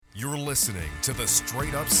listening to the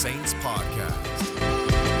Straight Up Saints podcast.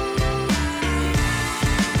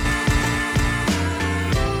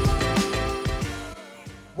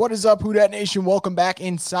 What is up, Who Dat Nation? Welcome back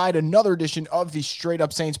inside another edition of the Straight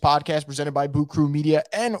Up Saints podcast presented by Boot Crew Media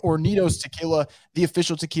and Hornitos Tequila, the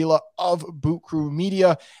official tequila of Boot Crew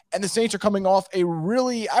Media. And the Saints are coming off a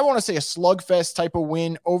really, I want to say, a slugfest type of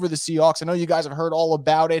win over the Seahawks. I know you guys have heard all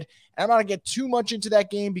about it. And I'm not going to get too much into that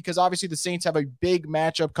game because obviously the Saints have a big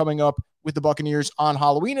matchup coming up with the Buccaneers on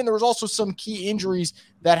Halloween. And there was also some key injuries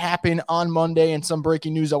that happened on Monday and some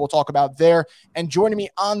breaking news that we'll talk about there. And joining me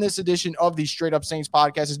on this edition of the Straight Up Saints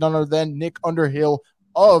podcast is none other than Nick Underhill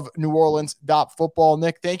of New Orleans Football.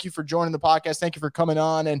 Nick, thank you for joining the podcast. Thank you for coming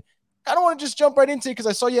on. And I don't want to just jump right into it because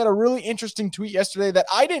I saw you had a really interesting tweet yesterday that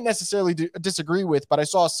I didn't necessarily disagree with, but I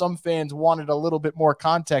saw some fans wanted a little bit more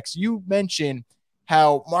context. You mentioned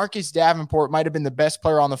how Marcus Davenport might have been the best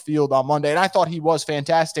player on the field on Monday, and I thought he was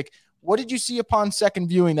fantastic. What did you see upon second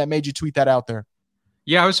viewing that made you tweet that out there?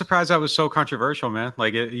 Yeah, I was surprised that was so controversial, man.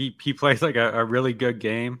 Like he played like a really good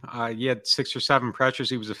game. He had 6 or 7 pressures.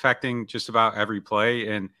 He was affecting just about every play,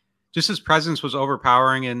 and just his presence was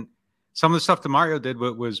overpowering. And some of the stuff DeMario did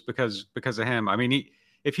was because of him. I mean,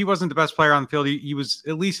 if he wasn't the best player on the field, he was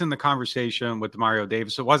at least in the conversation with Demario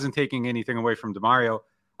Davis. It wasn't taking anything away from DeMario.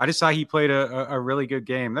 I just thought he played a really good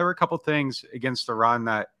game. There were a couple things against the run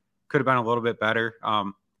that could have been a little bit better.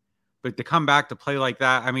 But to come back to play like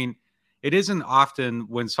that, I mean, it isn't often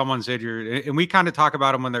when someone's injured, and we kind of talk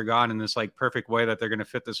about them when they're gone in this like perfect way that they're going to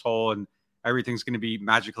fit this hole and everything's going to be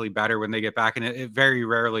magically better when they get back. And it very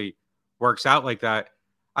rarely works out like that.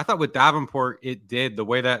 I thought with Davenport, it did the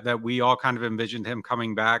way that we all kind of envisioned him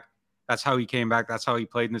coming back. That's how he came back. That's how he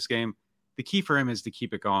played in this game. The key for him is to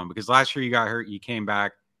keep it going because last year he got hurt. He came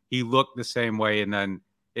back. He looked the same way and then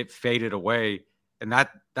it faded away. And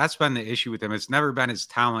that's been the issue with him. It's never been his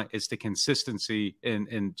talent. It's the consistency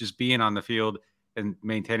in just being on the field and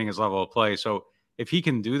maintaining his level of play. So if he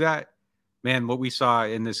can do that, man, what we saw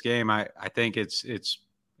in this game, I think it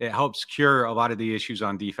helps cure a lot of the issues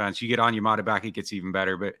on defense. You get Onyemata back, it gets even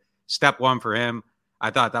better. But step one for him,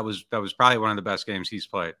 I thought that was probably one of the best games he's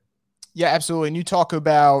played. Yeah, absolutely. And you talk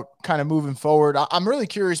about kind of moving forward. I'm really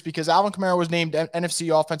curious because Alvin Kamara was named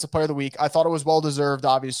NFC Offensive Player of the Week. I thought it was well-deserved,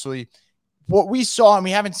 obviously. What we saw, and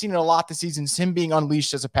we haven't seen it a lot this season, is him being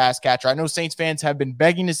unleashed as a pass catcher. I know Saints fans have been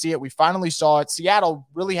begging to see it. We finally saw it. Seattle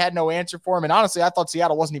really had no answer for him. And honestly, I thought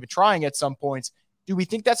Seattle wasn't even trying at some points. Do we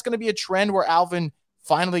think that's going to be a trend where Alvin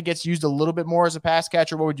finally gets used a little bit more as a pass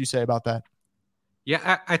catcher? What would you say about that?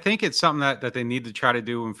 Yeah, I think it's something that they need to try to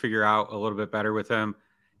do and figure out a little bit better with him.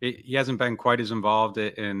 He hasn't been quite as involved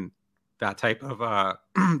in that type of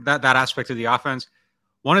that aspect of the offense.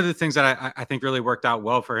 One of the things that I think really worked out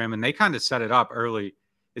well for him, and they kind of set it up early,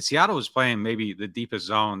 is Seattle was playing maybe the deepest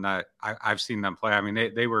zone that I've seen them play. I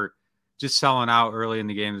mean, they were just selling out early in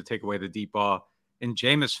the game to take away the deep ball. And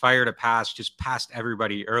Jameis fired a pass just past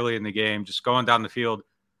everybody early in the game, just going down the field,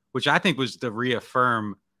 which I think was to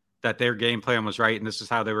reaffirm that their game plan was right and this is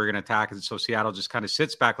how they were going to attack. And so Seattle just kind of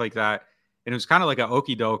sits back like that. And it was kind of like an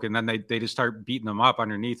okie doke. And then they just start beating them up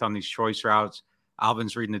underneath on these choice routes.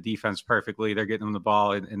 Alvin's reading the defense perfectly. They're getting them the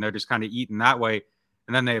ball and they're just kind of eating that way.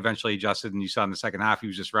 And then they eventually adjusted. And you saw in the second half, he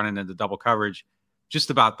was just running into double coverage just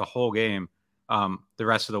about the whole game, the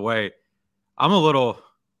rest of the way. I'm a little,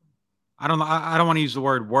 I don't want to use the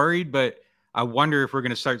word worried, but I wonder if we're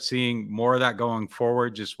going to start seeing more of that going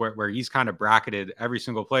forward, just where he's kind of bracketed every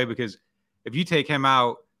single play. Because if you take him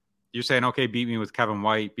out, you're saying, okay, beat me with Kevin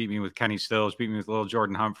White, beat me with Kenny Stills, beat me with little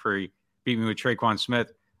Jordan Humphrey, beat me with Traquan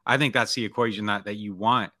Smith. I think that's the equation that you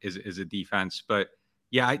want is a defense. But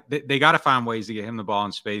yeah, they got to find ways to get him the ball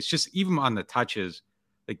in space, just even on the touches,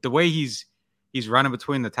 like the way he's running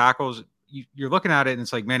between the tackles. You're looking at it and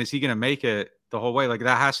it's like, man, is he going to make it the whole way? Like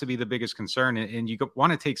that has to be the biggest concern. And you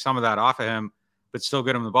want to take some of that off of him, but still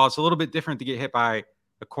get him the ball. It's a little bit different to get hit by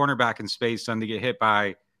a cornerback in space than to get hit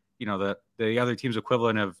by, the other team's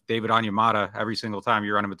equivalent of David Onyemata every single time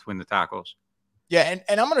you're running between the tackles. Yeah,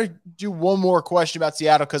 and I'm going to do one more question about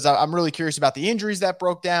Seattle because I'm really curious about the injuries that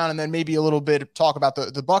broke down and then maybe a little bit of talk about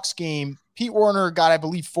the Bucs game. Pete Werner got, I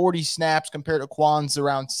believe, 40 snaps compared to Quan's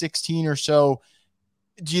around 16 or so.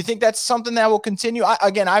 Do you think that's something that will continue?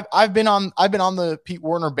 I've been on the Pete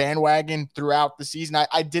Werner bandwagon throughout the season.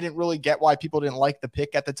 I didn't really get why people didn't like the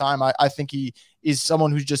pick at the time. I think he is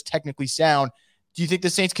someone who's just technically sound. Do you think the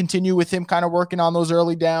Saints continue with him kind of working on those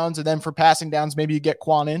early downs and then for passing downs, maybe you get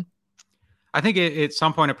Quan in? I think at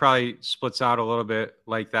some point it probably splits out a little bit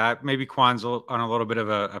like that. Maybe Quan's on a little bit of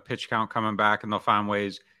a pitch count coming back and they'll find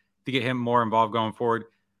ways to get him more involved going forward.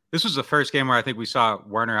 This was the first game where I think we saw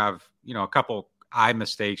Werner have, a couple eye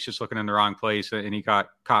mistakes, just looking in the wrong place, and he got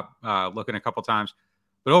caught looking a couple times.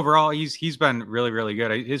 But overall, he's been really, really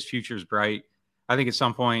good. His future's bright. I think at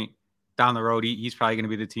some point down the road, he's probably going to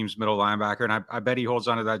be the team's middle linebacker, and I bet he holds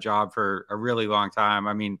onto that job for a really long time.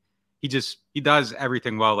 I mean, he does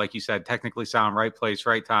everything well, like you said, technically sound, right place,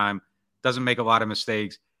 right time, doesn't make a lot of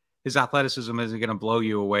mistakes. His athleticism isn't going to blow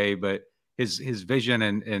you away, but his vision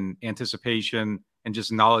and anticipation and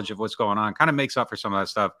just knowledge of what's going on kind of makes up for some of that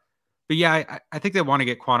stuff. But yeah, I think they want to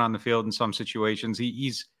get Quan on the field in some situations.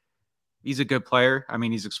 He's a good player. I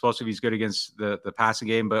mean, he's explosive. He's good against the passing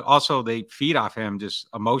game, but also they feed off him just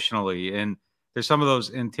emotionally. And there's some of those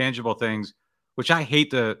intangible things, which I hate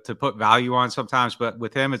to put value on sometimes, but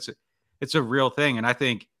with him, it's a real thing. And I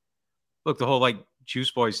think, look, the whole like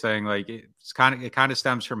Juice Boys thing, like it kind of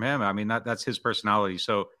stems from him. I mean, that's his personality.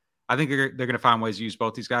 So I think they're going to find ways to use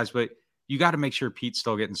both these guys, but you got to make sure Pete's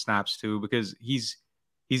still getting snaps too, because he's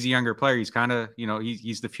a younger player. He's kind of,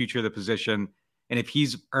 he's the future of the position. And if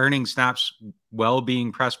he's earning snaps while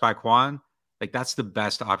being pressed by Quan, like that's the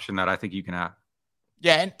best option that I think you can have.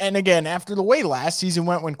 Yeah, and again, after the way last season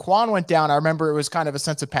went, when Quan went down, I remember it was kind of a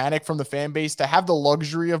sense of panic from the fan base. To have the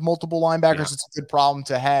luxury of multiple linebackers, It's a good problem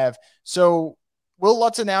to have. So Will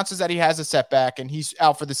Lutz announces that he has a setback and he's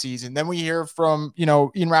out for the season. Then we hear from,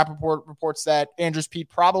 Ian Rappaport reports that Andrus Peat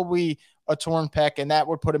probably a torn pec, and that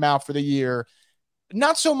would put him out for the year.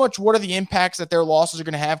 Not so much what are the impacts that their losses are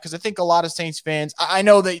going to have, because I think a lot of Saints fans, I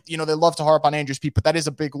know that, they love to harp on Andrus Peat, but that is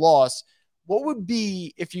a big loss. What would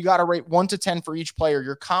be, if you got to rate 1 to 10 for each player,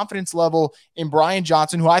 your confidence level in Brian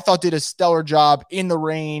Johnson, who I thought did a stellar job in the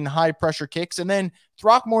rain, high pressure kicks, and then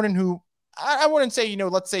Throckmorton, who I wouldn't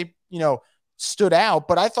say, stood out,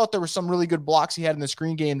 but I thought there were some really good blocks he had in the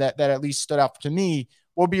screen game that at least stood out to me.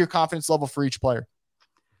 What would be your confidence level for each player?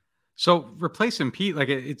 So replacing Pete, like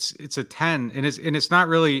it's a 10, and it's not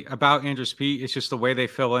really about Andrus Peat. It's just the way they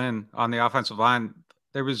fill in on the offensive line.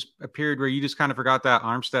 There was a period where you just kind of forgot that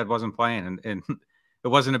Armstead wasn't playing, and it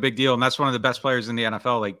wasn't a big deal. And that's one of the best players in the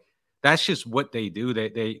NFL. Like that's just what they do.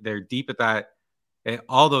 They're deep at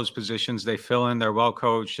all those positions. They fill in. They're well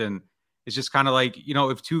coached, and it's just kind of like,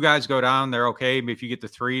 if 2 guys go down, they're okay. If you get to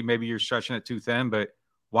 3, maybe you're stretching it too thin, but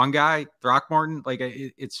one guy, Throckmorton, like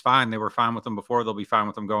it's fine. They were fine with him before. They'll be fine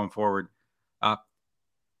with him going forward.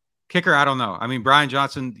 Kicker, I don't know. I mean, Brian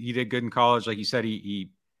Johnson, he did good in college. Like you said, he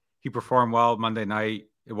performed well Monday night.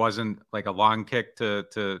 It wasn't like a long kick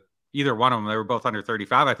to either one of them. They were both under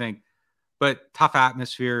 35, I think. But tough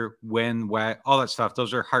atmosphere, wind, wet, all that stuff.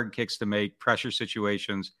 Those are hard kicks to make, pressure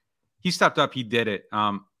situations. He stepped up. He did it.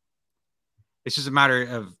 It's just a matter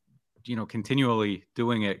of, continually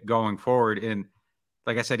doing it going forward. And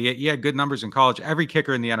like I said, he had good numbers in college. Every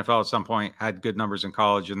kicker in the NFL at some point had good numbers in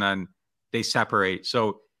college, and then they separate.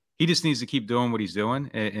 So he just needs to keep doing what he's doing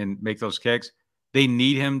and make those kicks. They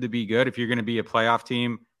need him to be good. If you're going to be a playoff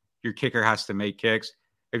team, your kicker has to make kicks.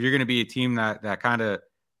 If you're going to be a team that kind of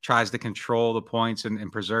tries to control the points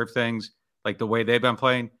and preserve things like the way they've been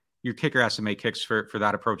playing, your kicker has to make kicks for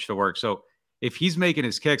that approach to work. So if he's making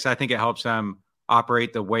his kicks, I think it helps them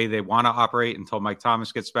operate the way they want to operate until Mike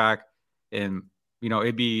Thomas gets back. And,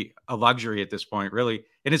 it'd be a luxury at this point, really.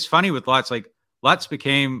 And it's funny with Lutz, like Lutz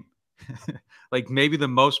became like maybe the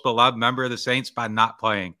most beloved member of the Saints by not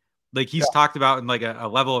playing. Like he's talked about in like a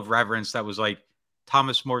level of reverence that was like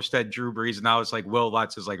Thomas Morstead, Drew Brees. And now it's like Will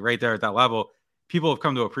Lutz is like right there at that level. People have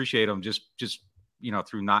come to appreciate him just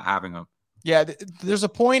through not having him. Yeah, there's a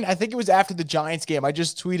point, I think it was after the Giants game, I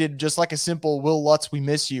just tweeted just like a simple Will Lutz, we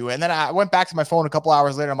miss you. And then I went back to my phone a couple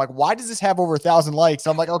hours later. I'm like, why does this have over 1,000 likes?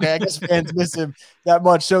 I'm like, okay, I guess fans miss him that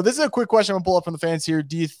much. So this is a quick question I'm going to pull up from the fans here.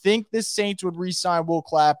 Do you think the Saints would re-sign Will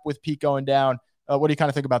Clapp with Pete going down? What do you kind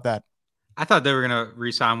of think about that? I thought they were going to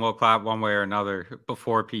re-sign Will Clapp one way or another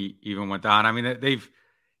before Pete even went down. I mean,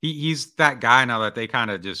 he's that guy now that they kind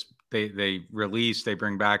of just, they release, they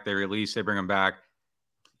bring back, they release, they bring him back.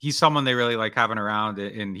 He's someone they really like having around,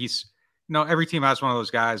 and he's, every team has one of those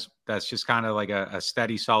guys that's just kind of like a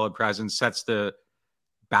steady, solid presence, sets the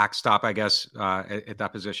backstop, I guess, at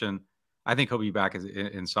that position. I think he'll be back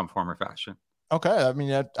in some form or fashion. Okay. I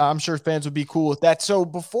mean, I'm sure fans would be cool with that. So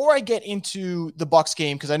before I get into the Bucs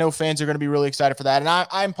game, because I know fans are going to be really excited for that, and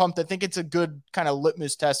I'm pumped. I think it's a good kind of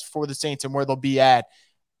litmus test for the Saints and where they'll be at.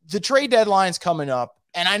 The trade deadline's coming up.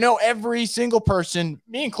 And I know every single person,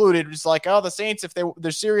 me included, was like, oh, the Saints, if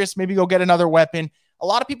they're serious, maybe go get another weapon. A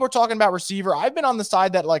lot of people are talking about receiver. I've been on the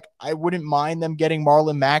side that, like, I wouldn't mind them getting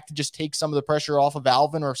Marlon Mack to just take some of the pressure off of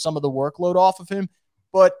Alvin or some of the workload off of him.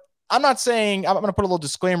 But I'm not saying, I'm going to put a little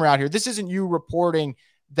disclaimer out here. This isn't you reporting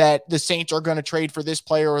that the Saints are going to trade for this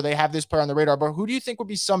player or they have this player on the radar. But who do you think would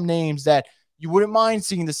be some names that you wouldn't mind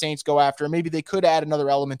seeing the Saints go after, and maybe they could add another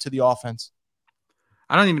element to the offense?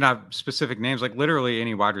 I don't even have specific names, like literally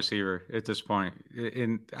any wide receiver at this point.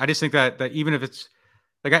 And I just think that even if it's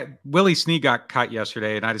like Willie Snead got cut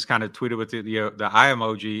yesterday, and I just kind of tweeted with the eye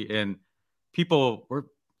emoji, and people were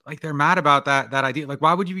like, they're mad about that idea. Like,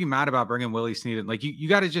 why would you be mad about bringing Willie Snead in? Like, you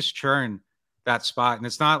got to just churn that spot. And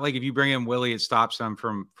it's not like if you bring in Willie, it stops them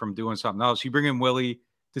from doing something else. You bring in Willie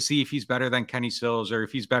to see if he's better than Kenny Stills or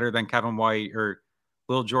if he's better than Kevin White or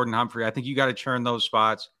Lil Jordan Humphrey. I think you got to churn those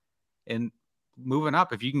spots. And moving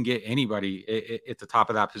up, if you can get anybody at the top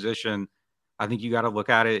of that position, I think you got to look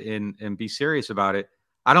at it and be serious about it.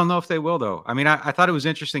 I don't know if they will, though. I mean, I thought it was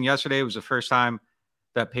interesting yesterday. It was the first time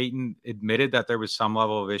that Peyton admitted that there was some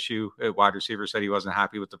level of issue at wide receiver, said he wasn't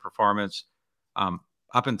happy with the performance.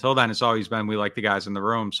 Up until then, it's always been, we like the guys in the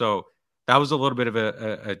room. So that was a little bit of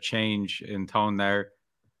a change in tone there,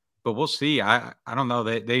 but we'll see. I don't know.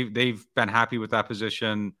 They've been happy with that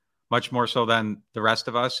position much more so than the rest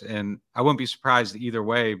of us. And I wouldn't be surprised either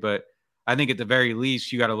way, but I think at the very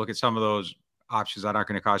least, you got to look at some of those options that aren't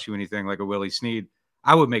going to cost you anything, like a Willie Snead.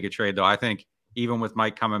 I would make a trade, though. I think even with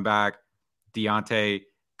Mike coming back, Deontay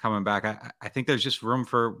coming back, I think there's just room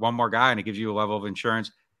for one more guy, and it gives you a level of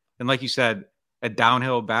insurance. And like you said, a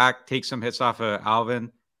downhill back, take some hits off of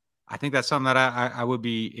Alvin. I think that's something that I would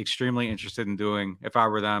be extremely interested in doing if I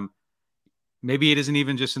were them. Maybe it isn't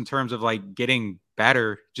even just in terms of like getting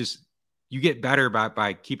better, just you get better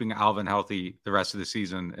by keeping Alvin healthy the rest of the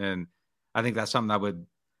season. And I think that's something that would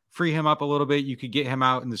free him up a little bit. You could get him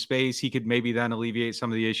out in the space. He could maybe then alleviate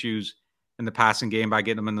some of the issues in the passing game by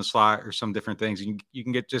getting him in the slot or some different things. You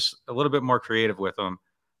can get just a little bit more creative with him.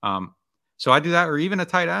 So I do that, or even a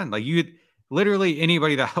tight end. Like you literally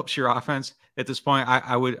anybody that helps your offense at this point,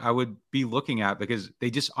 I would be looking at, because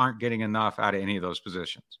they just aren't getting enough out of any of those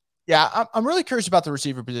positions. Yeah, I'm really curious about the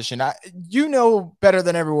receiver position. You know better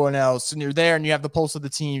than everyone else, and you're there and you have the pulse of the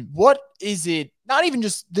team. What is it, not even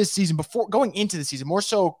just this season, before going into the season, more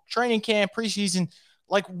so training camp, preseason,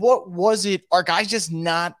 like what was it? Are guys just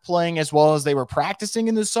not playing as well as they were practicing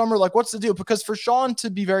in the summer? Like what's the deal? Because for Sean to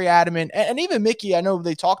be very adamant, and even Mickey, I know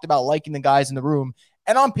they talked about liking the guys in the room.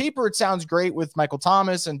 And on paper, it sounds great with Michael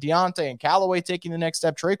Thomas and Deontay and Callaway taking the next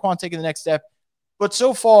step, Traquan taking the next step. But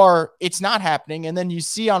so far, it's not happening. And then you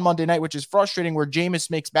see on Monday night, which is frustrating, where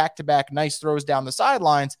Jameis makes back-to-back nice throws down the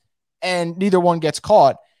sidelines, and neither one gets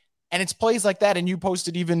caught. And it's plays like that. And you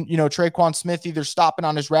posted even, Traquan Smith either stopping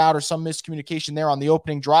on his route or some miscommunication there on the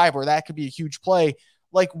opening drive, where that could be a huge play.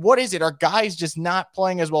 Like, what is it? Are guys just not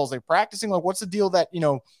playing as well as they're practicing? Like, what's the deal that,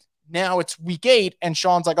 now it's week 8 and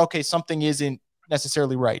Sean's like, okay, something isn't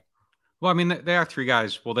necessarily right? Well, I mean, they are 3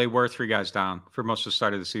 guys. Well, they were 3 guys down for most of the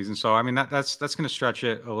start of the season. So, I mean, that's going to stretch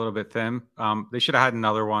it a little bit thin. They should have had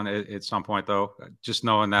another one at some point, though, just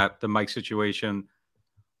knowing that the Mike situation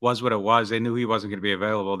was what it was. They knew he wasn't going to be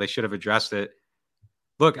available. They should have addressed it.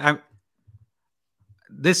 Look,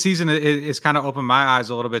 this season is kind of opened my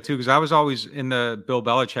eyes a little bit, too, because I was always in the Bill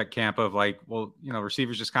Belichick camp of like, well,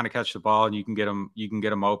 receivers just kind of catch the ball and you can get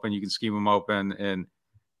them open. You can scheme them open. And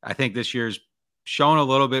I think this year's shown a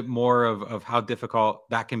little bit more of how difficult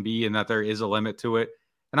that can be, and that there is a limit to it.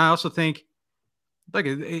 And I also think, like,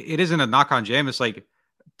 it isn't a knock on Jameis. Like,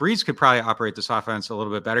 Brees could probably operate this offense a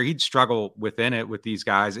little bit better. He'd struggle within it with these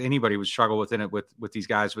guys. Anybody would struggle within it with these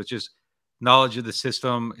guys, with just knowledge of the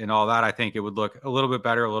system and all that. I think it would look a little bit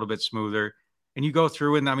better, a little bit smoother. And you go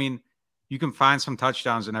through, and I mean, you can find some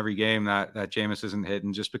touchdowns in every game that Jameis isn't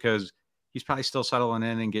hitting, just because he's probably still settling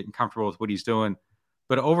in and getting comfortable with what he's doing.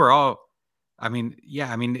 But overall, I mean,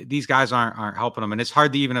 these guys aren't helping them. And it's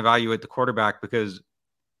hard to even evaluate the quarterback, because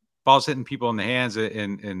ball's hitting people in the hands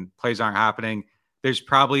and plays aren't happening. There's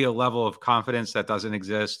probably a level of confidence that doesn't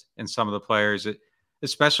exist in some of the players,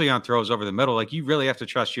 especially on throws over the middle. Like, you really have to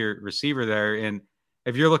trust your receiver there. And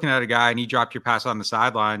if you're looking at a guy and he dropped your pass on the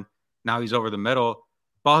sideline, now he's over the middle,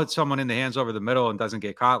 ball hits someone in the hands over the middle and doesn't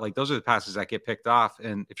get caught. Like, those are the passes that get picked off.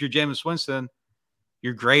 And if you're Jameis Winston,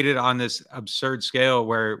 you're graded on this absurd scale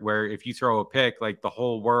where if you throw a pick, like, the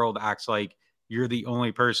whole world acts like you're the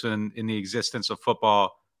only person in the existence of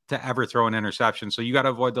football to ever throw an interception. So you got to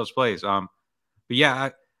avoid those plays. But yeah,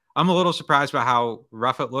 I'm a little surprised by how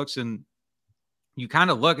rough it looks. And you kind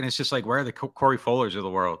of look and it's just like, where are the Corey Fullers of the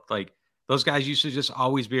world? Like, those guys used to just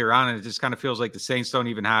always be around. And it just kind of feels like the Saints don't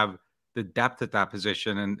even have the depth at that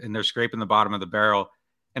position, and they're scraping the bottom of the barrel.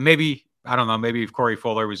 And maybe, I don't know, maybe if Corey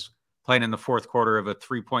Fuller was playing in the fourth quarter of a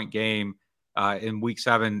 3-point game in week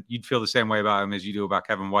 7, you'd feel the same way about him as you do about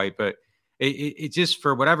Kevin White. But it just,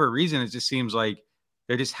 for whatever reason, it just seems like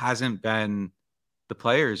there just hasn't been the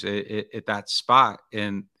players at that spot.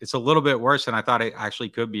 And it's a little bit worse than I thought it actually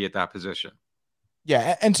could be at that position.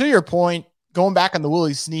 Yeah, and to your point, going back on the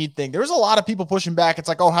Willie Snead thing, there's a lot of people pushing back. It's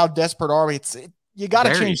like, oh, how desperate are we? You got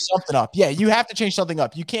to change something up. Yeah, you have to change something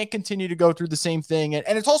up. You can't continue to go through the same thing.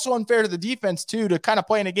 And it's also unfair to the defense, too, to kind of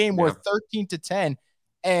play in a game where 13-10,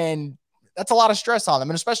 and that's a lot of stress on them.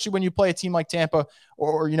 And especially when you play a team like Tampa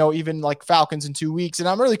or even like Falcons in 2 weeks. And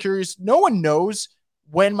I'm really curious. No one knows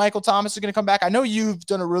when Michael Thomas is going to come back. I know you've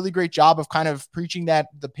done a really great job of kind of preaching that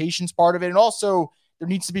the patience part of it. And also there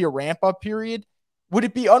needs to be a ramp up period. Would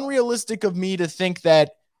it be unrealistic of me to think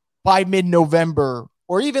that by mid-November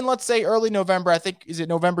or even let's say early November, I think, is it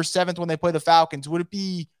November 7th when they play the Falcons? Would it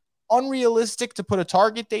be unrealistic to put a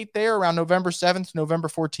target date there around November 7th, November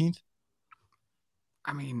 14th?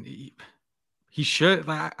 I mean, he should.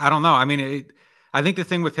 I don't know. I mean, I think the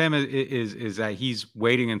thing with him is that he's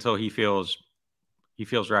waiting until he feels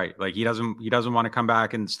right. Like he doesn't want to come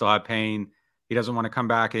back and still have pain. He doesn't want to come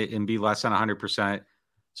back and be less than 100%.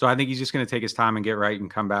 So I think he's just going to take his time and get right and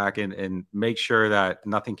come back and make sure that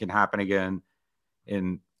nothing can happen again.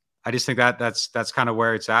 And I just think that's kind of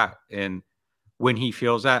where it's at. And when he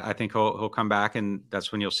feels that, I think he'll come back, and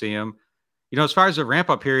that's when you'll see him. As far as the ramp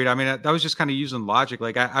up period, I mean, that was just kind of using logic.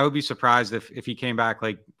 Like I would be surprised if he came back,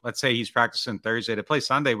 like, let's say he's practicing Thursday, to play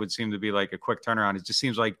Sunday would seem to be like a quick turnaround. It just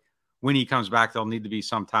seems like when he comes back, there'll need to be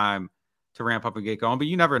some time to ramp up and get going, but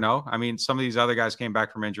you never know. I mean, some of these other guys came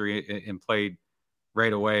back from injury and played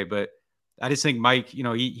right away, but I just think Mike,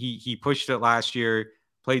 he pushed it last year,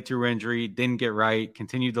 played through injury, didn't get right,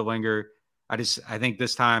 continued to linger. I think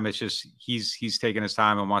this time it's just, he's taking his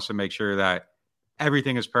time and wants to make sure that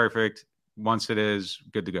everything is perfect. Once it is,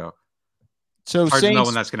 good to go. So hard to know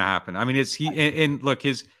when that's going to happen. I mean, and look,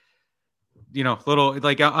 his, little,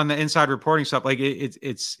 like on the inside reporting stuff, like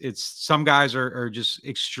it's some guys are just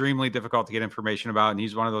extremely difficult to get information about. And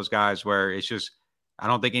he's one of those guys where it's just, I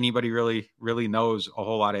don't think anybody really knows a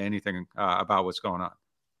whole lot of anything about what's going on.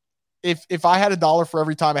 If I had $1 for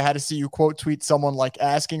every time I had to see you quote tweet someone like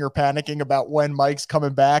asking or panicking about when Mike's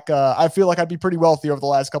coming back, I feel like I'd be pretty wealthy over the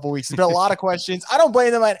last couple of weeks. There's been a lot of questions. I don't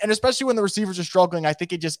blame them. And especially when the receivers are struggling, I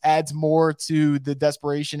think it just adds more to the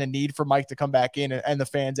desperation and need for Mike to come back in and the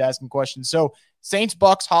fans asking questions. So Saints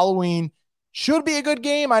Bucks Halloween should be a good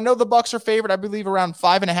game. I know the Bucks are favored. I believe around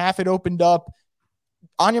 5.5 it opened up.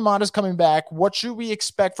 Onyemata's coming back. What should we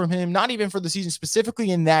expect from him? Not even for the season, specifically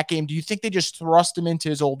in that game. Do you think they just thrust him into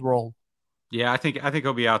his old role? Yeah, I think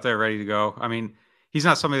he'll be out there ready to go. I mean, he's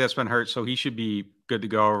not somebody that's been hurt, so he should be good to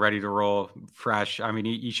go, ready to roll, fresh. I mean,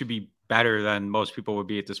 he should be better than most people would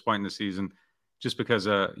be at this point in the season, just because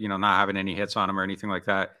of not having any hits on him or anything like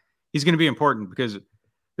that. He's going to be important because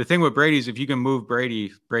the thing with Brady is if you can move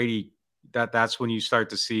Brady, that's when you start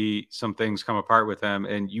to see some things come apart with him,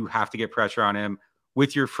 and you have to get pressure on him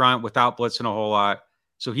with your front without blitzing a whole lot.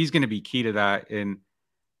 So he's going to be key to that. And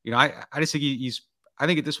I just think I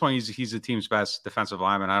think at this point he's the team's best defensive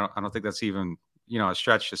lineman. I don't think that's even a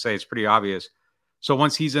stretch to say. It's pretty obvious. So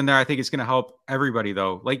once he's in there, I think it's going to help everybody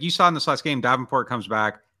though. Like you saw in this last game, Davenport comes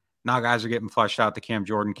back. Now guys are getting flushed out to Cam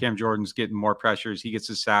Jordan. Cam Jordan's getting more pressures. He gets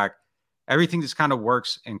his sack. Everything just kind of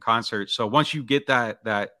works in concert. So once you get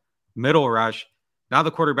that middle rush, now the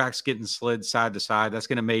quarterback's getting slid side to side. That's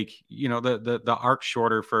going to make, the arc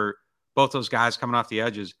shorter for both those guys coming off the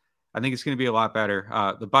edges. I think it's going to be a lot better.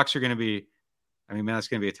 The Bucs are going to be, that's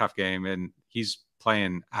going to be a tough game. And he's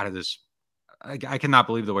playing out of this. I cannot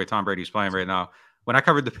believe the way Tom Brady's playing right now. When I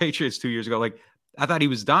covered the Patriots 2 years ago, I thought he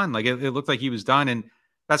was done. It looked like he was done. And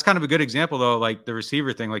that's kind of a good example though. Like the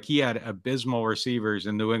receiver thing, he had abysmal receivers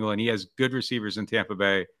in New England. He has good receivers in Tampa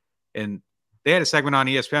Bay. And they had a segment on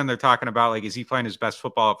ESPN. They're talking about is he playing his best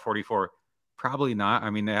football at 44? Probably not.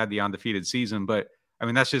 They had the undefeated season, but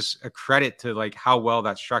that's just a credit to how well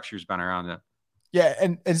that structure's been around him. Yeah.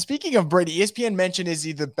 And speaking of Brady, ESPN mentioned, is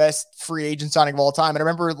he the best free agent signing of all time? And I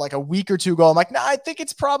remember a week or two ago, I'm like, nah, I think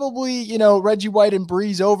it's probably, Reggie White and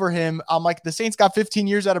Breeze over him. I'm like, the Saints got 15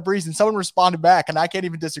 years out of Breeze, and someone responded back, and I can't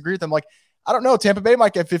even disagree with them. I don't know. Tampa Bay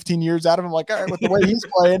might get 15 years out of him. All right, with the way he's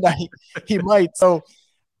playing, he might. So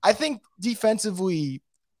I think defensively,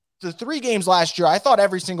 the 3 games last year, I thought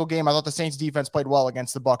every single game, I thought the Saints defense played well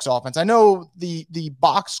against the Bucs offense. I know the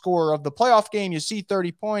box score of the playoff game, you see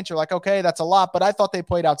 30 points, you're like, okay, that's a lot, but I thought they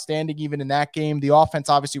played outstanding even in that game. The offense,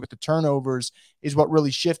 obviously, with the turnovers is what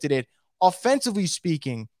really shifted it. Offensively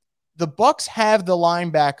speaking, the Bucs have the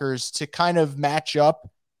linebackers to kind of match up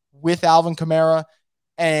with Alvin Kamara.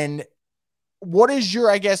 And what is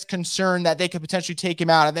your, concern that they could potentially take him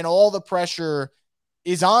out? And then all the pressure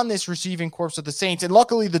is on this receiving corps of the Saints. And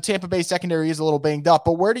luckily the Tampa Bay secondary is a little banged up,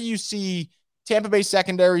 but where do you see Tampa Bay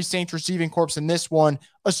secondary, Saints receiving corps in this one,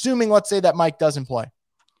 assuming, let's say, that Mike doesn't play?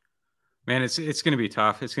 Man, it's going to be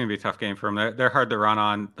tough. It's going to be a tough game for them. They're hard to run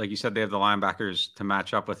on. Like you said, they have the linebackers to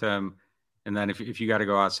match up with him. And then if you got to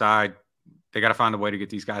go outside, they got to find a way to get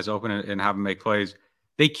these guys open and have them make plays.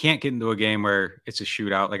 They can't get into a game where it's a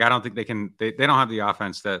shootout. Like, I don't think they can. They don't have the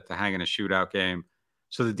offense to hang in a shootout game.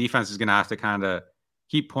 So the defense is going to have to kind of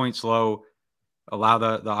keep points low, allow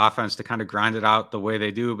the offense to kind of grind it out the way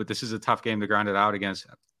they do. But this is a tough game to grind it out against.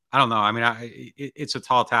 I don't know. I mean, it's a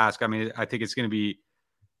tall task. I mean, I think it's going to be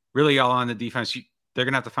really all on the defense. They're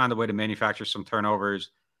going to have to find a way to manufacture some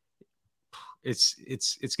turnovers. It's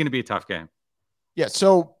going to be a tough game. Yeah.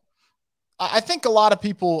 So I think a lot of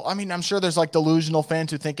people, I mean, I'm sure there's like delusional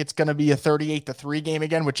fans who think it's going to be a 38-3 game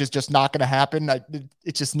again, which is just not going to happen.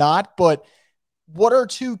 It's just not. But what are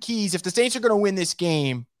two keys? If the Saints are going to win this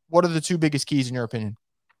game, what are the two biggest keys in your opinion?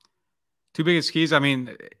 Two biggest keys? I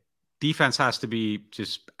mean, defense has to be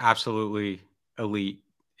just absolutely elite,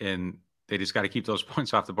 and they just got to keep those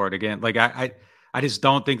points off the board again. Like, I just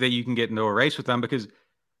don't think that you can get into a race with them, because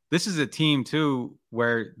this is a team too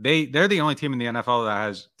where they're the only team in the NFL that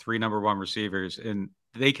has 3 number 1 receivers, and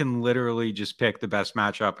they can literally just pick the best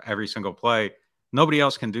matchup every single play. Nobody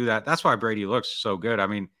else can do that. That's why Brady looks so good. I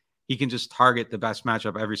mean, he can just target the best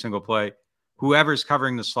matchup every single play. Whoever's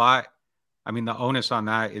covering the slot, I mean, the onus on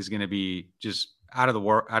that is going to be just out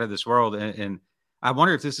of this world. And I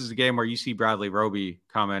wonder if this is a game where you see Bradley Roby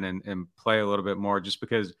come in and play a little bit more, just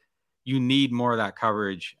because you need more of that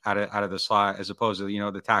coverage out of the slot, as opposed to,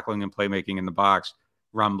 the tackling and playmaking in the box,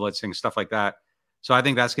 run blitzing, stuff like that. So I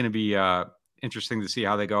think that's going to be interesting to see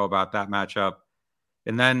how they go about that matchup.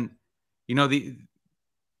 And then, the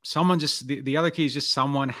other key is just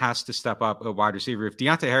someone has to step up a wide receiver. If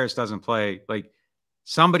Deontay Harris doesn't play, like,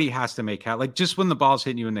 somebody has to make like, just when the ball's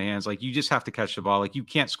hitting you in the hands, like, you just have to catch the ball. Like, you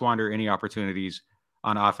can't squander any opportunities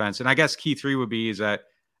on offense. And I guess key 3 would be is that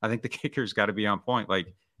I think the kicker's got to be on point.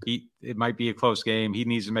 Like, it might be a close game. He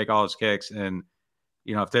needs to make all his kicks. And,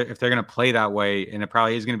 if they're going to play that way, and it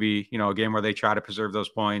probably is going to be, a game where they try to preserve those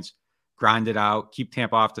points, grind it out, keep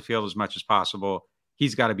Tampa off the field as much as possible,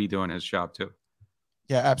 he's got to be doing his job too.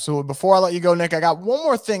 Yeah, absolutely. Before I let you go, Nick, I got one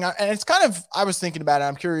more thing. And it's kind of, I was thinking about it.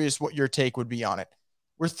 I'm curious what your take would be on it.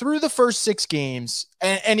 We're through the first 6 games,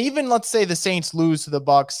 and even let's say the Saints lose to the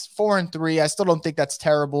Bucs 4-3. I still don't think that's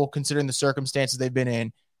terrible considering the circumstances they've been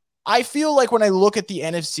in. I feel like when I look at the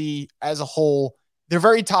NFC as a whole, they're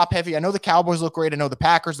very top heavy. I know the Cowboys look great. I know the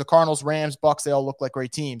Packers, the Cardinals, Rams, Bucs, they all look like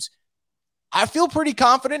great teams. I feel pretty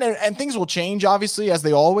confident, and things will change, obviously, as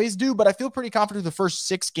they always do, but I feel pretty confident the first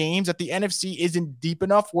 6 games that the NFC isn't deep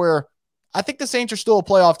enough where I think the Saints are still a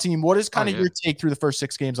playoff team. What is kind of your take through the first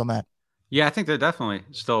 6 games on that? Yeah, I think they're definitely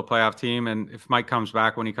still a playoff team. And if Mike comes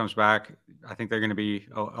back, when he comes back, I think they're going to be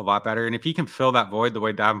a lot better. And if he can fill that void the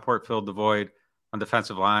way Davenport filled the void on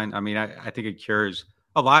defensive line, I mean, I think it cures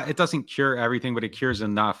a lot. It doesn't cure everything, but it cures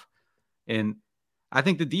enough. And I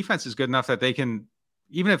think the defense is good enough that they can,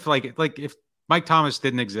 even if like if Mike Thomas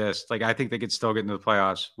didn't exist, like, I think they could still get into the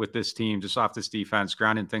playoffs with this team, just off this defense,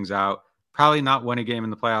 grounding things out. Probably not win a game in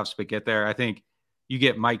the playoffs, but get there. I think you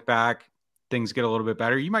get Mike back, things get a little bit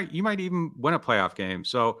better. You might even win a playoff game.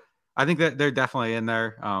 So I think that they're definitely in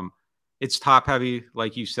there. It's top heavy,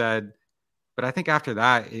 like you said, but I think after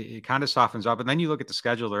that, it kind of softens up. And then you look at the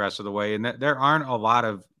schedule the rest of the way, and there aren't a lot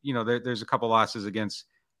of, there's a couple losses against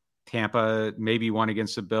Tampa, maybe one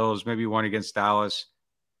against the Bills, maybe one against Dallas.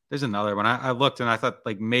 There's another one. I looked and I thought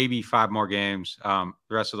like maybe 5 more games the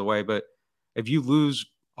rest of the way. But if you lose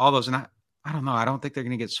all those, and I don't know, I don't think they're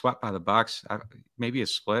going to get swept by the Bucs. Maybe a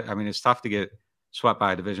split. I mean, it's tough to get swept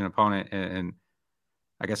by a division opponent, and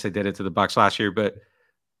I guess they did it to the Bucs last year. But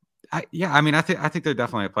I think they're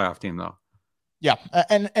definitely a playoff team though. Yeah,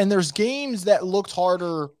 and there's games that looked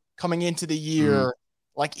harder coming into the year. Mm-hmm.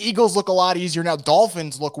 Like Eagles look a lot easier now.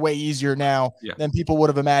 Dolphins look way easier now than people would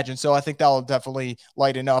have imagined. So I think that'll definitely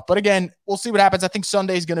lighten up. But again, we'll see what happens. I think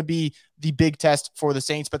Sunday is going to be the big test for the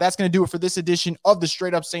Saints. But that's going to do it for this edition of the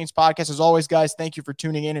Straight Up Saints podcast. As always, guys, thank you for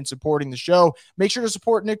tuning in and supporting the show. Make sure to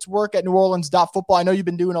support Nick's work at NewOrleans.football. I know you've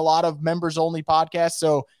been doing a lot of members-only podcasts.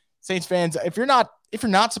 So Saints fans, if you're not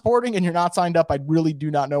supporting and you're not signed up, I really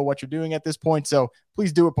do not know what you're doing at this point. So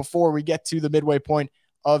please do it before we get to the midway point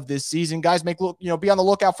of this season. Guys, be on the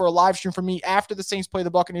lookout for a live stream from me after the Saints play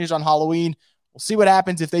the Buccaneers on Halloween. We'll see what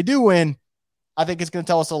happens. If they do win, I think it's going to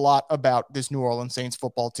tell us a lot about this New Orleans Saints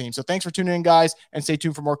football team. So thanks for tuning in, guys, and stay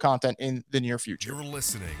tuned for more content in the near future. You're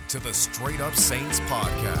listening to the Straight Up Saints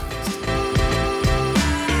podcast.